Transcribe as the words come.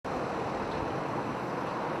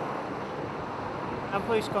I'm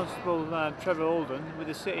Police Constable Trevor Holden with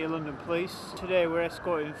the City of London Police. Today we're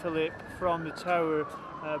escorting Philip from the Tower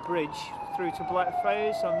Bridge through to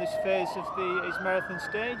Blackfriars on this phase of his marathon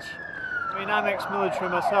stage. I mean, I'm ex-military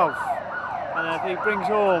myself, and it brings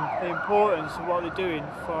home the importance of what they're doing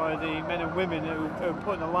for the men and women who are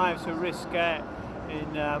putting their lives at risk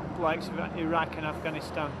in likes of Iraq and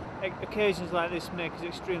Afghanistan. Occasions like this make us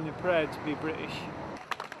extremely proud to be British.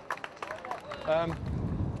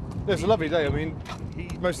 It's a lovely day. I mean,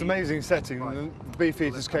 most amazing setting. The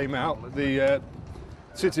Beefeaters came out. The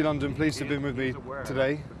City of London Police have been with me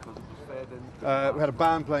today. We had a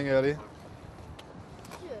band playing earlier.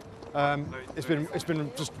 It's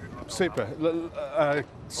been just super.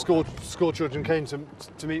 School children came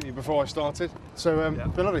to meet me before I started, so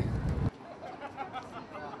it's been lovely.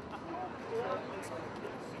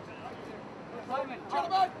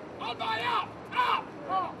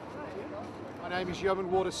 My name is Yeoman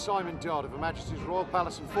Warder Simon Dodd of Her Majesty's Royal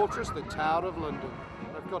Palace and Fortress, the Tower of London.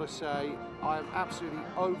 I've got to say, I am absolutely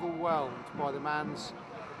overwhelmed by the man's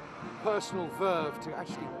personal verve to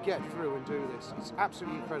actually get through and do this. It's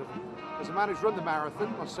absolutely incredible. As a man who's run the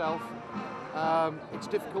marathon myself, it's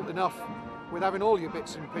difficult enough with having all your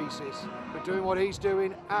bits and pieces, but doing what he's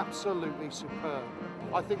doing, absolutely superb.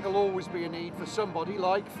 I think there'll always be a need for somebody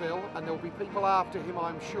like Phil, and there'll be people after him,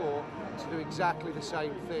 I'm sure, to do exactly the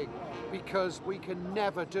same thing, because we can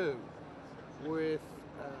never do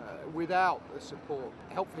without the support,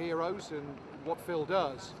 Help for Heroes and what Phil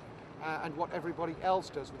does, and what everybody else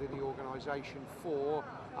does within the organisation for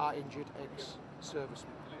our injured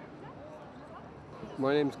ex-servicemen.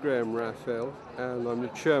 My name's Graham Raphael, and I'm the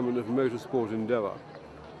chairman of Motorsport Endeavour,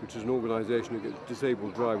 which is an organisation that gets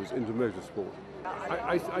disabled drivers into motorsport.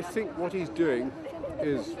 I think what he's doing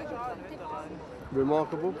is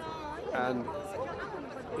remarkable, and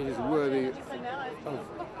it is worthy of,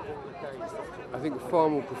 I think, far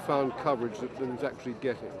more profound coverage than it's actually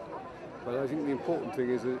getting. But I think the important thing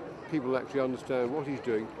is that people actually understand what he's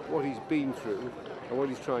doing, what he's been through, and what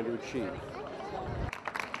he's trying to achieve.